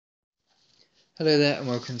Hello there and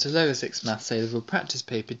welcome to Lower 6 Maths A-Level Practice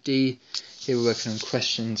Paper D. Here we're working on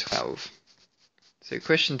question 12. So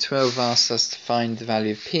question 12 asks us to find the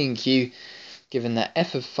value of P and Q given that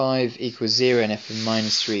f of 5 equals 0 and f of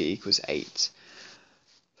minus 3 equals 8.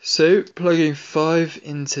 So plugging 5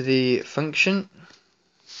 into the function,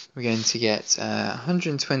 we're going to get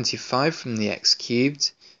 125 from the x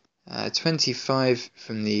cubed, 25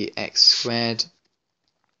 from the x squared,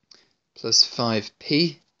 plus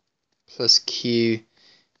 5p, plus q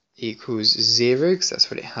equals 0, because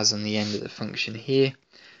that's what it has on the end of the function here,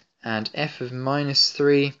 and f of minus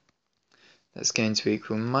 3, that's going to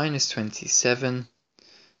equal minus 27,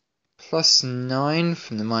 plus 9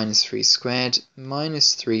 from the minus 3 squared,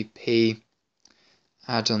 minus 3p,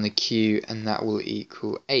 add on the q, and that will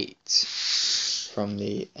equal 8 from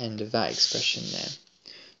the end of that expression there.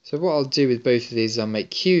 So what I'll do with both of these, I'll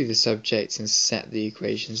make q the subject and set the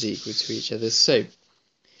equations equal to each other. So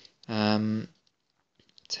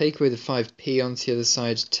take away the 5p onto the other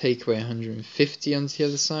side, take away 150 onto the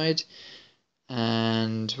other side,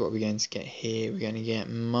 and what are we going to get here? We're going to get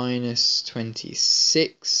minus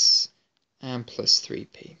 26 and plus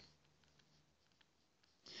 3p.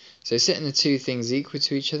 So setting the two things equal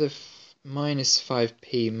to each other, minus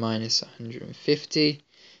 5p minus 150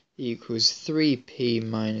 equals 3p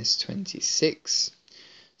minus 26.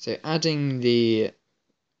 So adding the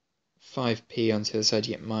 5p onto the other side,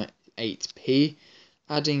 you get 8p.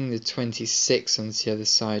 Adding the 26 onto the other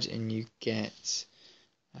side, and you get,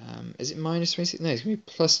 is it minus 26? No, it's going to be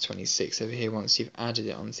plus 26 over here once you've added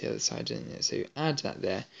it onto the other side, isn't it? So you add that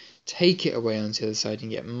there, take it away onto the other side,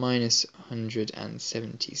 and get minus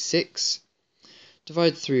 176.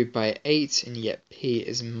 Divide through by 8, and you get p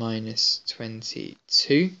is minus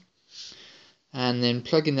 22. And then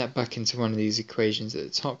plugging that back into one of these equations at the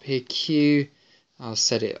top here, q, I'll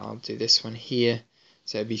do this one here.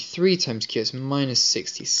 So it'll be 3 times q, it's minus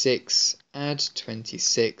 66, add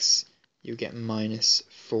 26, you'll get minus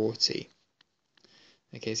 40.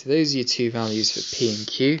 Okay, so those are your two values for p and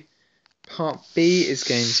q. Part b is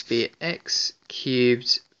going to be x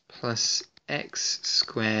cubed plus x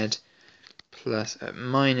squared plus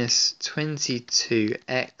minus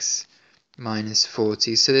 22x minus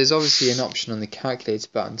 40. So there's obviously an option on the calculator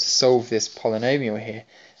button to solve this polynomial here,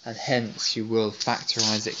 and hence you will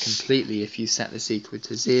factorize it completely if you set this equal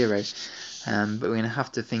to 0. But we're going to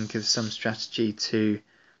have to think of some strategy to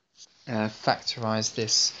factorize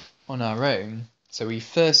this on our own. So we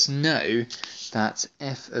first know that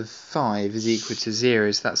f of 5 is equal to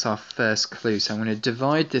 0, so that's our first clue. So I'm going to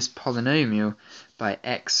divide this polynomial by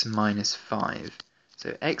x minus 5.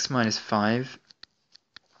 So x minus 5,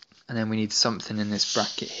 and then we need something in this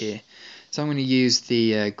bracket here. So I'm going to use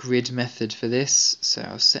the grid method for this. So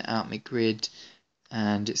I'll set out my grid,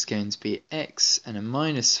 and it's going to be x and a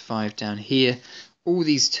minus 5 down here. All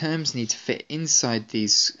these terms need to fit inside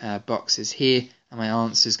these boxes here, and my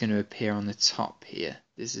answer is going to appear on the top here.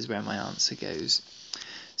 This is where my answer goes.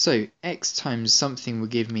 So x times something will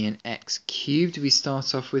give me an x cubed we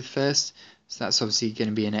start off with first. So that's obviously going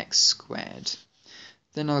to be an x squared.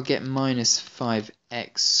 Then I'll get minus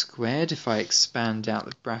 5x squared. If I expand out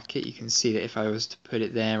the bracket, you can see that if I was to put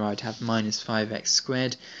it there, I'd have minus 5x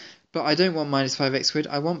squared. But I don't want minus 5x squared,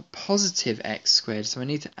 I want positive x squared. So I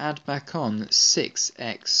need to add back on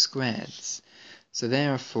 6x squared. So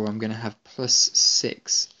therefore, I'm going to have plus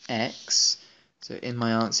 6x. So in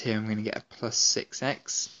my answer here, I'm going to get a plus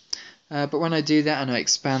 6x. But when I do that and I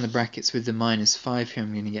expand the brackets with the minus 5 here,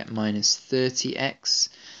 I'm going to get minus 30x.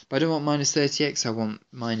 But I don't want minus 30x, I want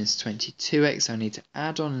minus 22x. So I need to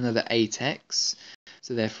add on another 8x.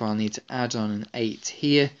 So therefore I'll need to add on an 8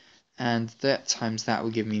 here. And that times that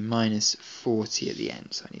will give me minus 40 at the end.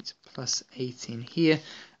 So I need to plus 18 here.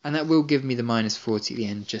 And that will give me the minus 40 at the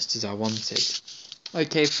end, just as I wanted.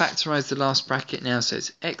 Okay, factorize the last bracket now. So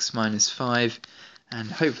it's x minus 5.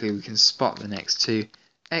 And hopefully we can spot the next two.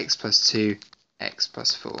 X plus 2, x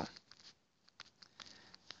plus 4.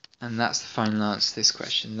 And that's the final answer to this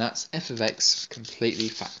question. That's f of x completely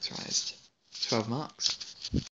factorized. 12 marks.